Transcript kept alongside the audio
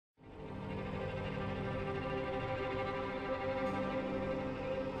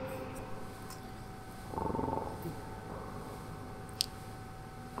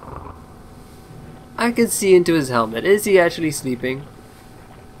I can see into his helmet. Is he actually sleeping?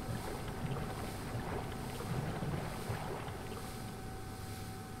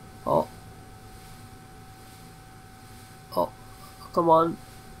 Oh. Oh. Come on.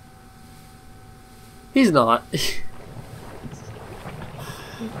 He's not.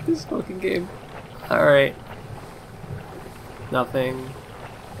 This fucking game. Alright. Nothing.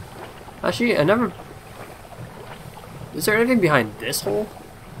 Actually, I never... Is there anything behind this hole?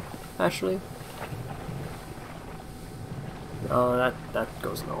 Actually? Oh, that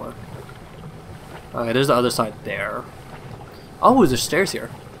goes nowhere. Okay, there's the other side there. Oh, there's stairs here.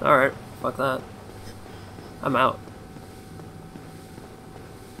 Alright, fuck that. I'm out.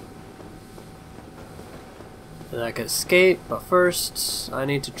 And I can escape, but first I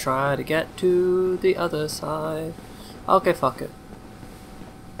need to try to get to the other side. Okay, fuck it.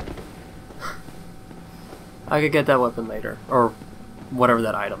 I could get that weapon later, or whatever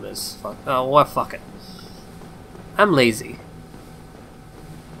that item is. Fuck. Oh, what? Fuck it. I'm lazy.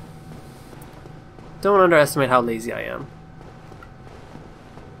 Don't underestimate how lazy I am.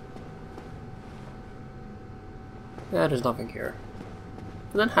 Yeah, there's nothing here.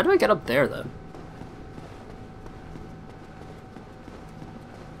 And then how do I get up there then?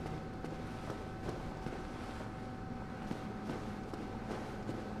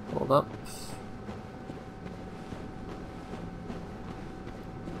 Hold up.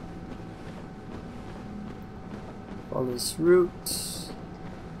 Follow this route.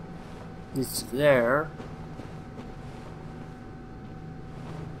 Leads to there.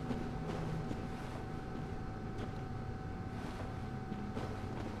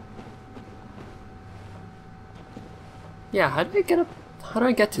 Yeah, how do I get up? How do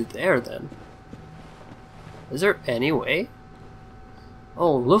I get to there then? Is there any way?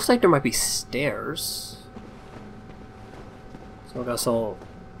 Oh, looks like there might be stairs. So I guess I'll...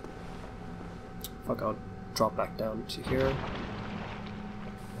 Fuck, I'll drop back down to here.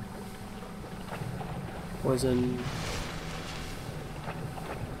 Poison.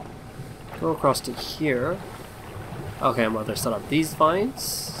 Go across to here. Okay, I'm gonna set up these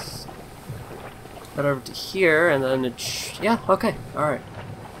vines. Head over to here, and then it yeah, okay, alright.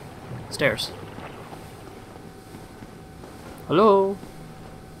 Stairs. Hello?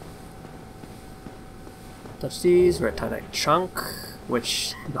 Touch these, red tiny chunk,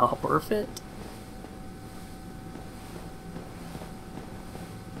 which not worth it.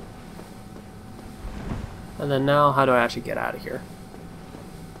 And then now, how do I actually get out of here?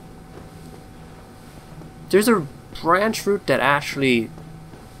 There's a branch route that actually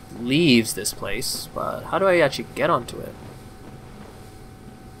leaves this place, but how do I actually get onto it?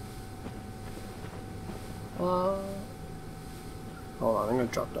 Hold on, I'm gonna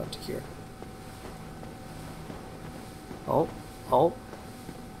drop down to here. Oh,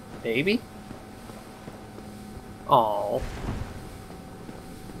 maybe?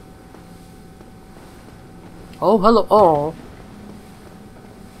 Oh, hello, oh.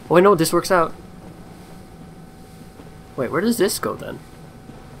 Wait, no, this works out. Wait, where does this go then?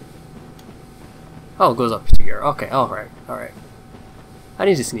 Oh, it goes up to here. Okay, alright, alright. I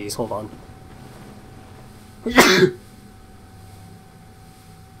need to sneeze, hold on.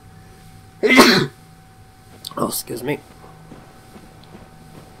 Oh, excuse me.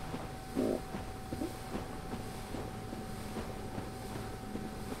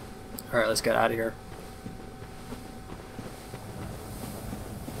 Alright, let's get out of here.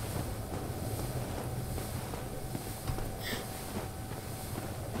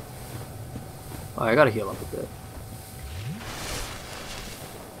 Oh, I gotta heal up a bit.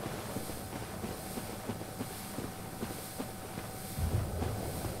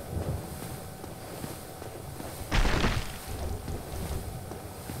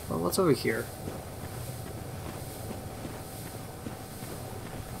 Well, what's over here?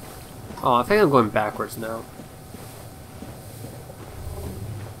 Oh, I think I'm going backwards now.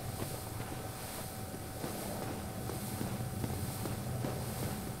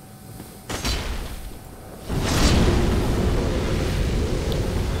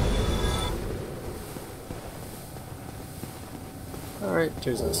 Alright,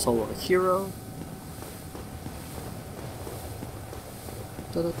 there's a soul of a hero.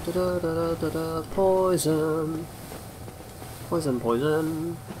 Da -da -da -da -da -da -da, poison. Poison,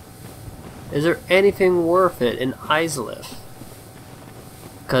 poison. Is there anything worth it in Islip?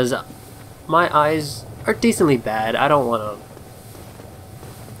 Because my eyes are decently bad. I don't want to...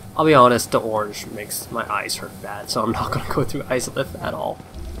 I'll be honest, the orange makes my eyes hurt bad, so I'm not going to go through Islip at all.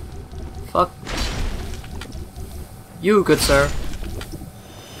 Fuck. You, good sir.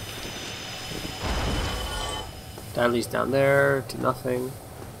 That leads down there to nothing.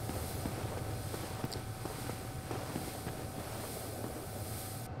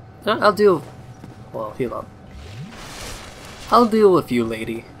 I'll deal... Well, heal up. I'll deal with you,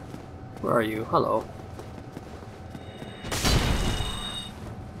 lady. Where are you? Hello.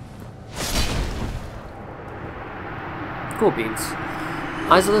 Cool beans.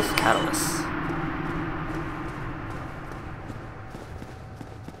 Isolith Catalyst.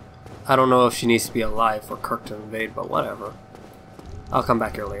 I don't know if she needs to be alive for Kirk to invade, but whatever. I'll come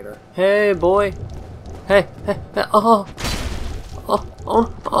back here later. Hey, boy. Hey, hey, hey. Oh. Oh,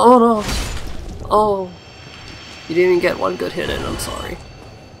 oh, oh no. Oh. You didn't even get one good hit in, I'm sorry.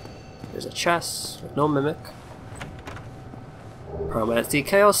 There's a chest with no mimic. It's the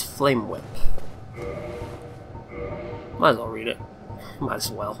Chaos Flame Whip. Might as well read it. Might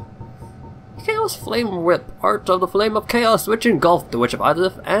as well. Chaos Flame Whip, art of the flame of chaos, which engulfed the Witch of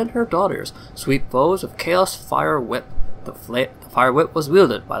Isolith and her daughters. Sweep foes with Chaos Fire Whip. The Fire Whip was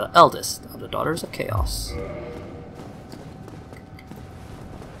wielded by the eldest of the Daughters of Chaos.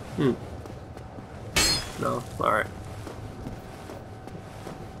 No? Alright.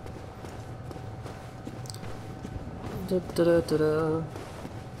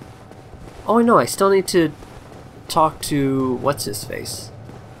 Oh, I know, I still need to talk to what's his face.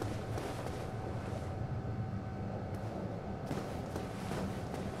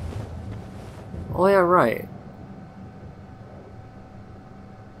 Oh yeah, right.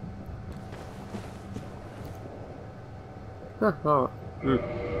 Huh, oh.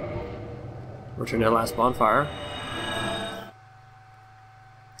 Return to the last bonfire.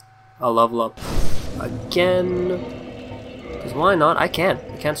 I'll level up again. Because why not? I can.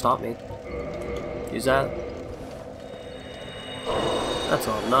 You can't stop me. Use that. That's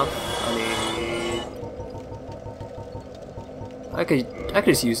not enough. I mean, I could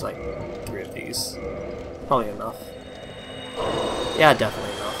just use like 3 of these. Probably enough. Yeah,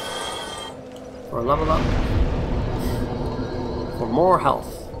 definitely enough. For a level up. For more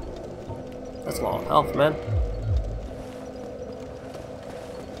health. That's a lot of health, man.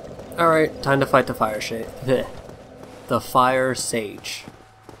 Alright, time to fight the fire shade. The fire sage.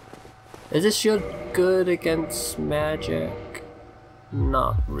 Is this shield good against magic?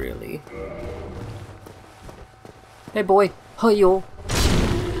 Not really. Hey boy, hi-yo!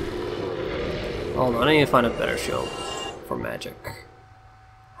 Hold on, I need to find a better shield for magic.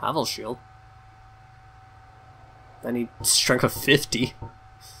 Havel shield? I need strength of 50.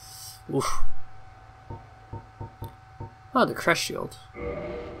 Oof. Oh, the crest shield.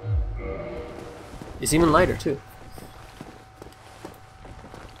 It's even lighter too.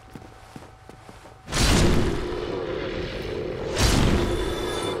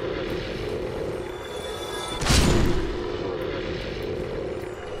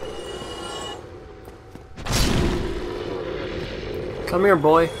 Come here,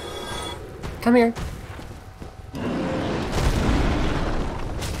 boy. Come here.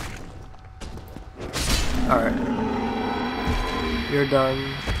 Alright. You're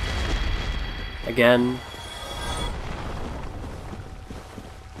done. Again.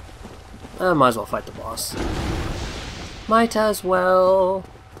 I might as well fight the boss. Might as well.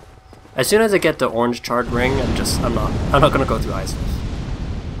 As soon as I get the orange charred ring, I'm not gonna go through Isolith.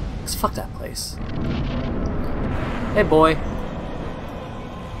 Cause fuck that place. Hey boy.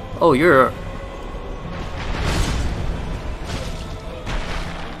 Oh, you're...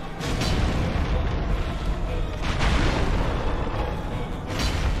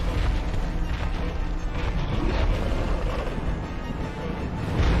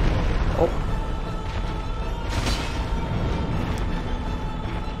 Oh.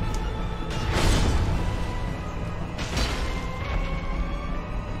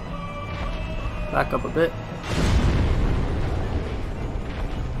 Back up a bit.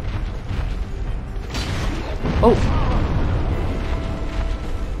 Oh!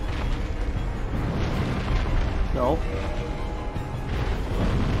 No.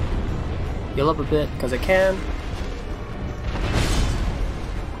 Heal up a bit, because I can.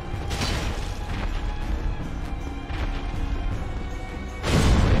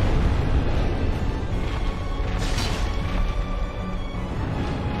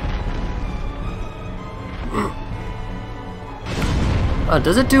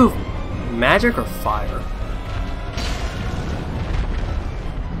 Does it do magic or fire?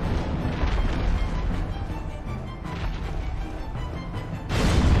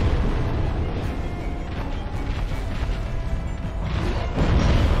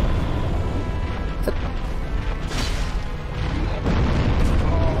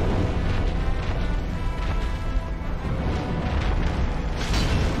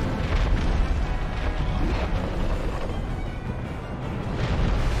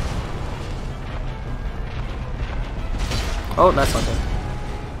 Oh, that's not good.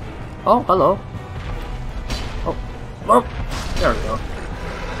 Oh, hello. Oh, oh, there we go.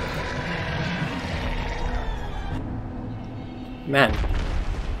 Man.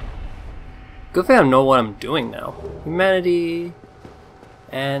 Good thing I know what I'm doing now. Humanity.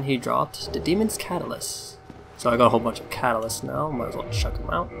 And he dropped the Demon's Catalyst. So I got a whole bunch of catalysts now. Might as well check them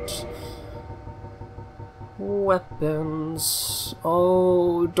out. Weapons.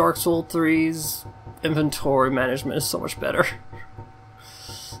 Oh, Dark Souls 3's inventory management is so much better.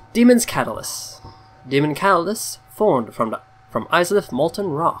 Demon's Catalyst. Demon Catalyst, formed from Izalith molten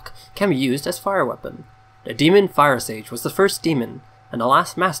rock, can be used as fire weapon. The Demon Fire Sage was the first demon and the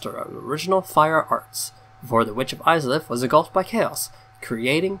last master of the original fire arts, before the Witch of Izalith was engulfed by chaos,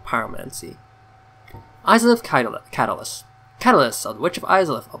 creating pyromancy. Izalith Catalyst. Catalysts of the Witch of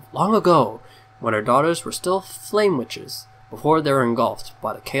Izalith of long ago, when her daughters were still flame witches, before they were engulfed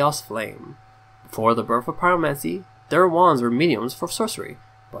by the chaos flame. Before the birth of pyromancy, their wands were mediums for sorcery,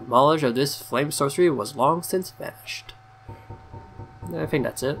 but knowledge of this flame sorcery was long since vanished. I think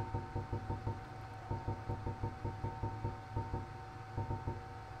that's it.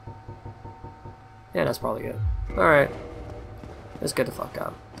 Yeah, that's probably it. Alright. Let's get the fuck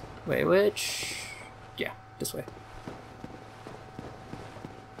out. Wait, which... yeah, this way.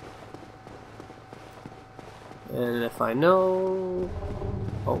 And if I know...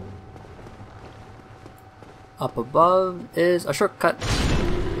 oh. Up above is a shortcut.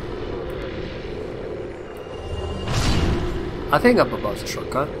 I think up above is a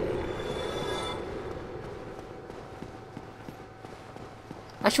shortcut.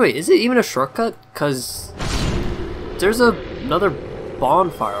 Actually, wait, is it even a shortcut? Because there's another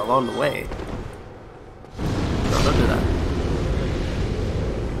bonfire along the way. No, don't do that.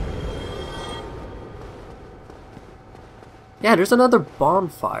 Yeah, there's another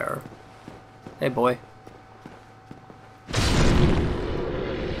bonfire. Hey, boy.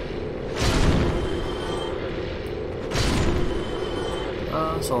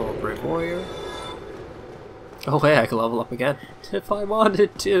 So, Brave Warrior. Oh, hey, I can level up again. If I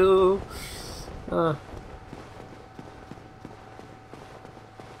wanted to.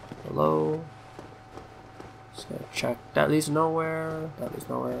 Hello. Just gonna check. That leads nowhere. That leads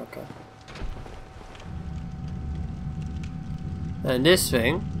nowhere. Okay. And this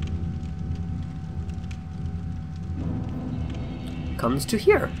thing comes to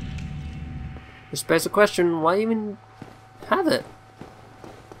here. Which begs the question, why even have it?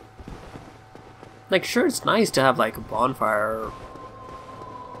 Like, sure, it's nice to have, like, a bonfire.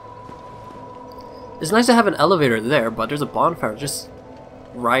 It's nice to have an elevator there, but there's a bonfire just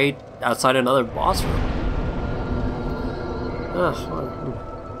right outside another boss room. Ugh.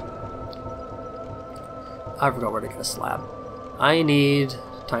 I forgot where to get a slab. I need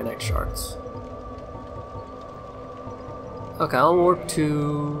Titanite shards. Okay, I'll warp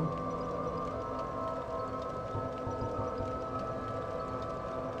to...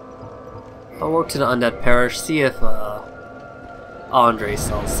 I'll walk to the Undead Parish, see if Andre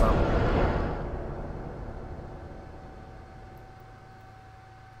sells some.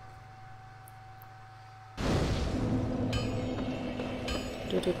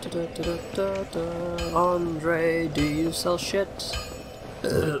 Andre, do you sell shit?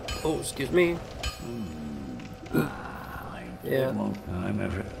 Oh, excuse me. Yeah.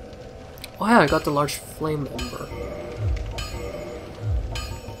 Oh yeah, I got the large flame ember.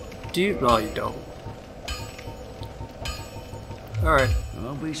 Do you? No, you don't. Alright.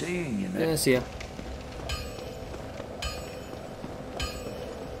 I'll be seeing you next. Yeah, see ya.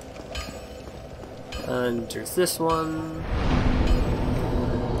 And there's this one.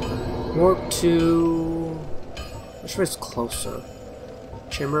 Warp to... which way is closer?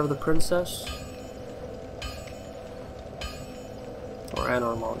 Chamber of the Princess? Or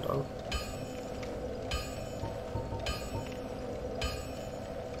Anor Londo?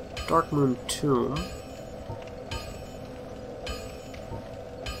 Dark Moon Tomb.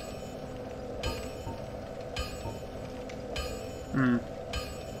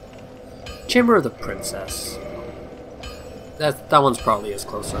 Chamber of the Princess. That one's probably is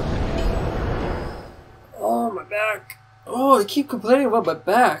closer. Oh, my back. Oh, I keep complaining about my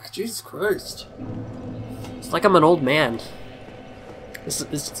back. Jesus Christ. It's like I'm an old man.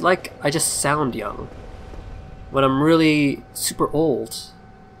 It's like I just sound young. When I'm really super old.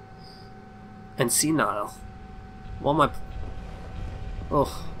 And senile. Well, my...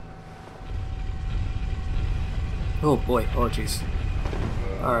 oh. Oh boy. Oh jeez.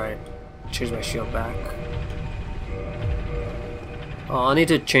 Alright. Change my shield back. Oh, I need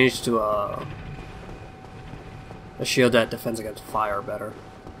to change to a shield that defends against fire better.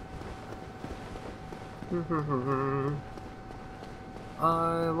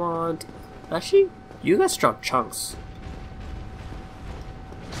 I want... Actually, you guys drop chunks.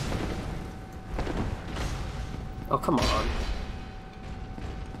 Oh, come on.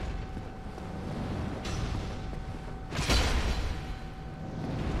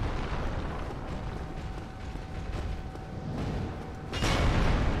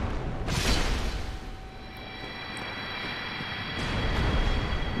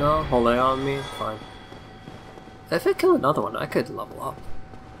 No, hold it on me, fine. If I kill another one, I could level up.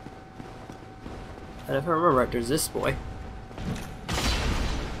 And if I remember right, there's this boy.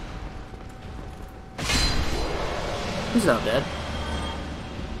 He's not dead.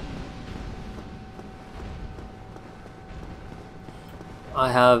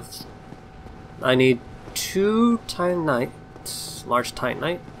 I need 2 Titanite, large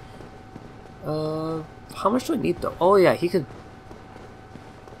Titanite. How much do I need though? Oh yeah, he could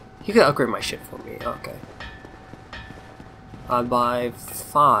upgrade my shit for me. Okay. I'd buy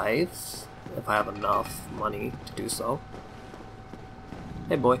 5 if I have enough money to do so.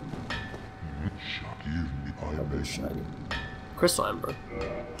 Hey boy. Shiny. Crystal Ember.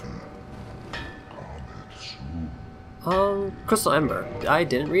 Crystal Ember. I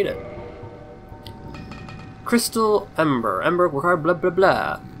didn't read it. Crystal Ember. Ember required blah blah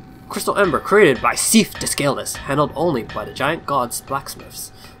blah. Crystal Ember created by Sif the Scaleless, handled only by the giant gods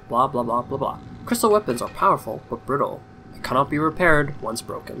blacksmiths. Blah blah blah blah blah. Crystal weapons are powerful but brittle. It cannot be repaired once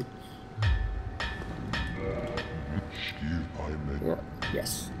broken. Yeah.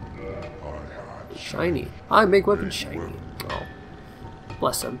 Yes. Shiny. I make weapons shiny. Oh.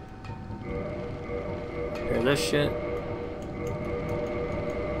 Bless him. Hear this shit.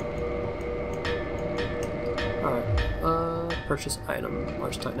 Alright. Purchase item.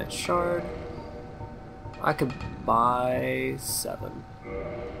 Large Titanite shard. I could buy 7.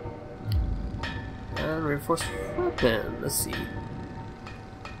 And reinforced weapon. Let's see.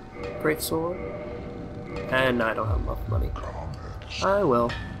 Great sword. And I don't have enough money. I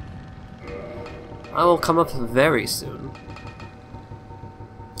will. I will come up very soon.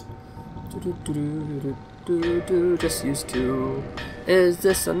 Just used to. Is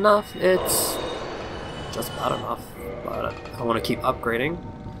this enough? It's just about enough. But I want to keep upgrading.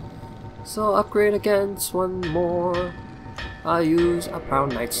 So upgrade against one more. I use a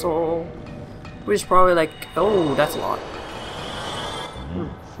Proud Knight Soul. Which is probably like, oh, that's a lot.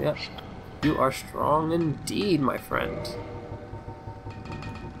 Yeah. You are strong indeed, my friend.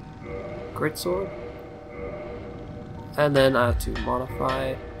 Great sword. And then I have to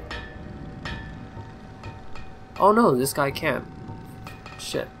modify. Oh no, this guy can't.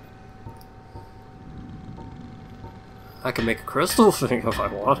 Shit. I can make a crystal thing if I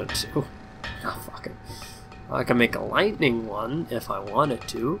wanted to. Oh, fuck it. I can make a lightning one if I wanted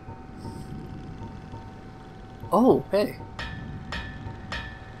to. Oh, hey.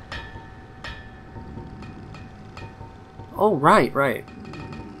 Oh, right, right.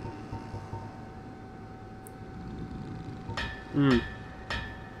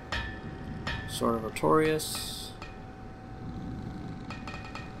 Sword of Artorias.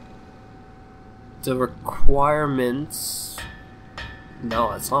 The requirements...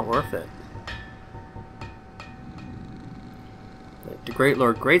 No, it's not worth it. The Great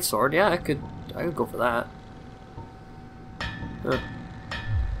Lord Greatsword, yeah, I could go for that.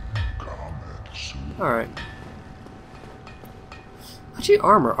 Alright. Actually,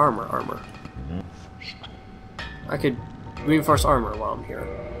 armor. I could reinforce armor while I'm here.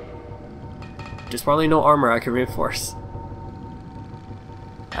 There's probably no armor I can reinforce.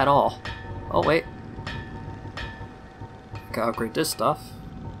 At all. Oh, wait. I can upgrade this stuff.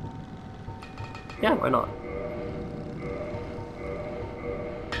 Yeah, why not?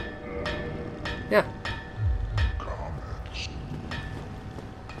 Yeah.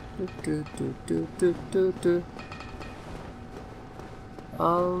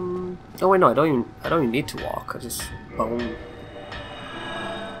 Oh wait, no, I don't even need to walk. I just bone.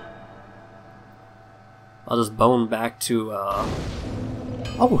 I'll just bone back to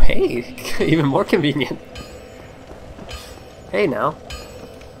oh hey, even more convenient. Hey now.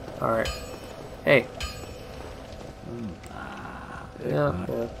 Alright. Hey.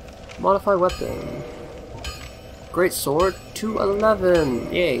 Yeah. Modify weapon. Great sword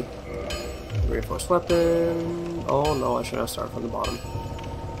 211. Yay. Reinforced weapon. Oh no, I should have started from the bottom.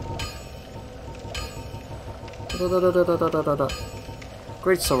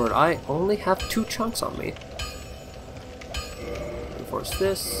 Great sword. I only have 2 chunks on me. Reinforce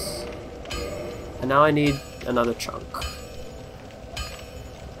this. And now I need another chunk.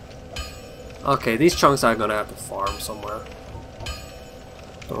 Okay, these chunks I'm gonna have to farm somewhere.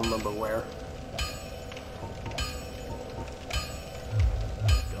 Don't remember where.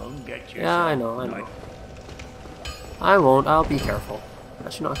 Don't get yourself. Yeah, I know. I won't. I'll be careful.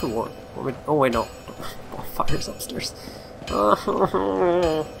 Actually, no, I can warn. Oh wait, no. Fire's upstairs.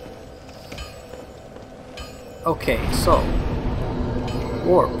 Okay, so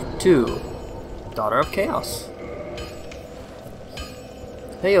warp to Daughter of Chaos.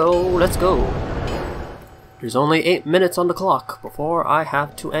 Heyo, let's go. There's only 8 minutes on the clock before I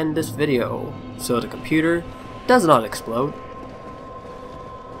have to end this video, so the computer does not explode.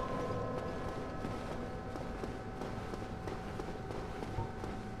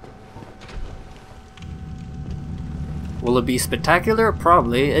 Will it be spectacular?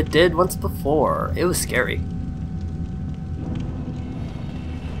 Probably. It did once before. It was scary.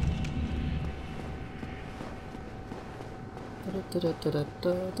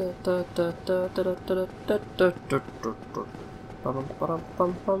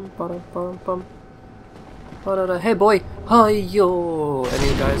 Hey boy! Hi yo! Any of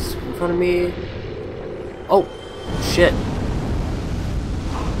you guys in front of me? Oh! Shit!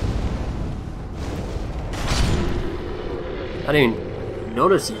 I didn't even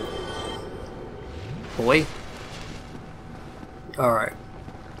notice you. Boy. Alright.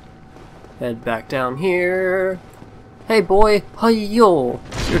 Head back down here. Hey boy, hi-yo!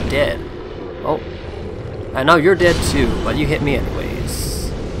 You're dead. Oh. I know you're dead too, but you hit me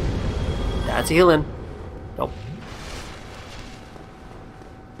anyways. That's healing. Nope.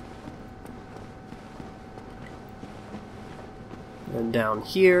 And down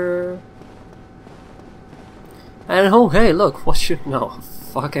here. And oh hey, look, what should no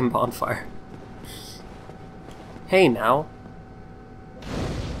fucking bonfire. Hey now.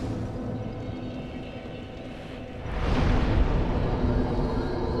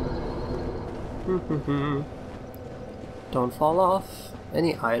 Don't fall off.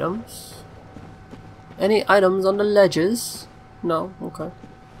 Any items? Any items on the ledges? No? Okay.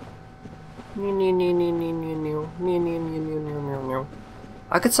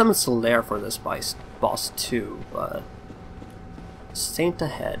 I could summon Solaire for this boss too, but Saint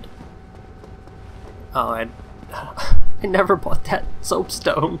ahead. Oh, I never bought that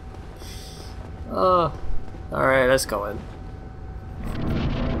soapstone. Alright, let's go in.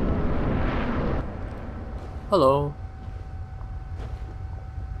 Hello.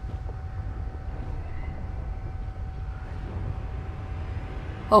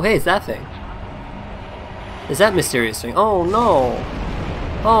 Oh hey, it's that thing. It's that mysterious thing. Oh no!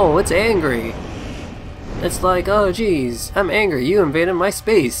 Oh, it's angry. It's like, oh geez, I'm angry, you invaded my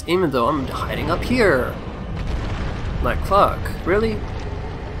space, even though I'm hiding up here. Like, fuck, really?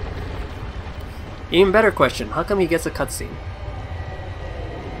 Even better question, how come he gets a cutscene?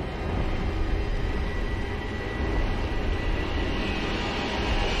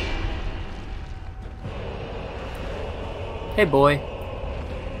 Hey boy.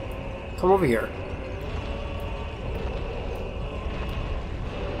 Come over here.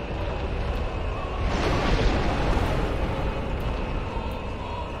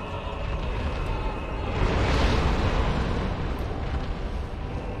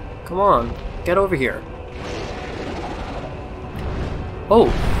 Come on, get over here. Oh,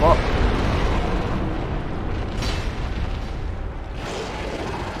 fuck.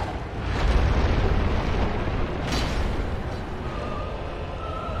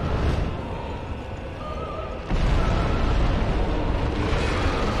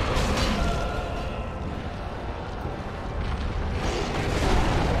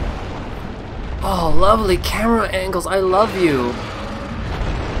 Oh, lovely camera angles, I love you.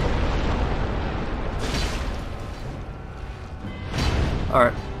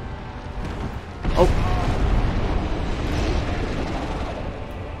 Alright. Oh.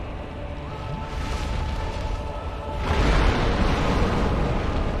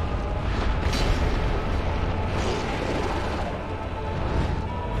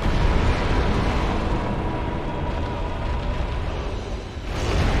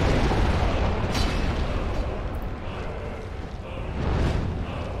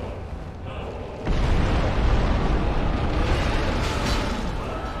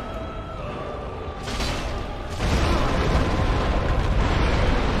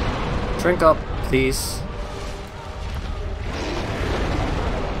 Drink up, please.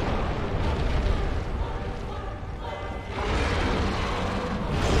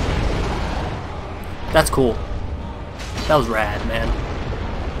 That's cool. That was rad, man.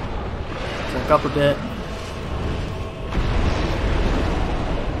 Drink up a bit.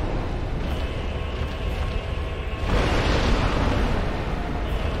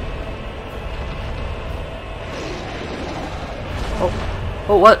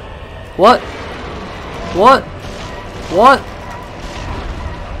 Oh, what? What? What? What?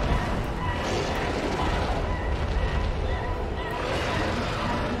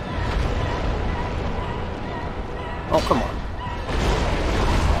 Oh, come on.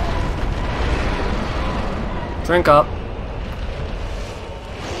 Drink up.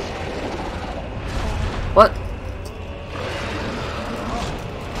 What?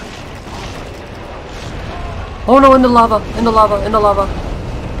 Oh no, in the lava! In the lava! In the lava!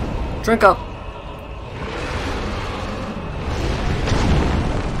 Drink up!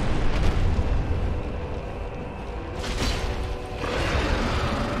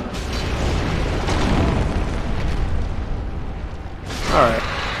 Alright.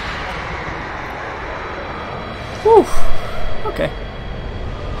 Whew. Okay.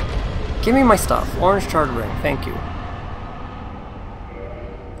 Give me my stuff. Orange charred ring. Thank you.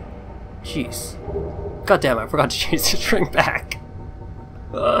 Jeez. God damn it, I forgot to change the string back.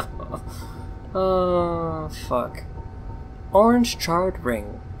 Oh, fuck. Orange charred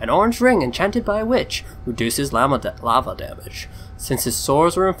ring. An orange ring enchanted by a witch reduces lava damage. Since his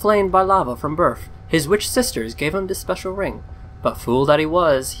sores were inflamed by lava from birth, his witch sisters gave him this special ring. But fool that he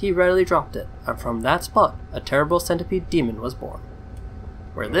was, he readily dropped it, and from that spot, a terrible centipede demon was born.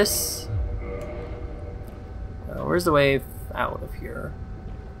 Where this... where's the way out of here?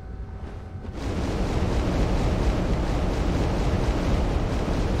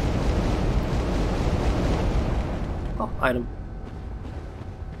 Oh, item.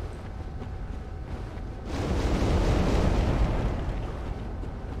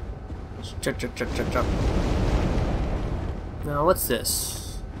 Chuck. Now, what's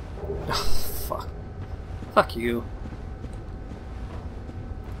this? Oh, fuck. Fuck you.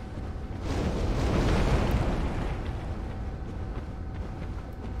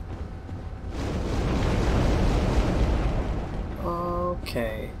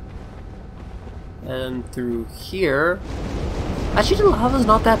 Okay. And through here... Actually, the lava's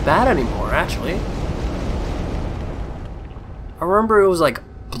not that bad anymore, actually. I remember it was like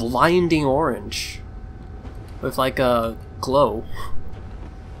blinding orange. With like a glow.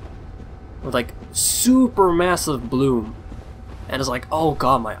 With like super massive bloom. And it's like, oh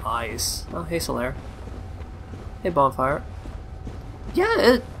god, my eyes. Oh, hey Solaire. Hey Bonfire.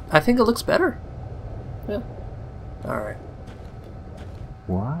 Yeah, I think it looks better. Yeah. Alright.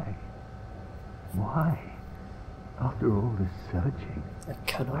 Why? Why? After all this searching,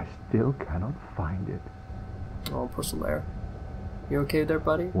 I still cannot find it. Oh, poor Solaire. You okay there,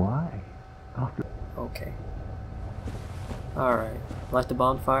 buddy? Why? After... Okay. Alright. Light the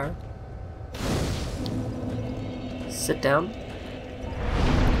bonfire. Sit down.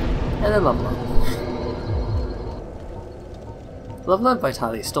 And then level up. Level up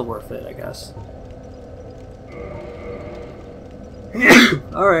vitality is still worth it, I guess.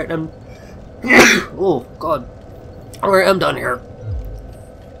 Alright, I'm... oh, god. Alright, I'm done here.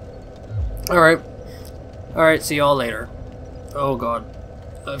 Alright. Alright, see y'all later. Oh god.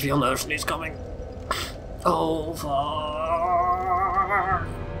 I feel another sneeze coming. Oh, fuck.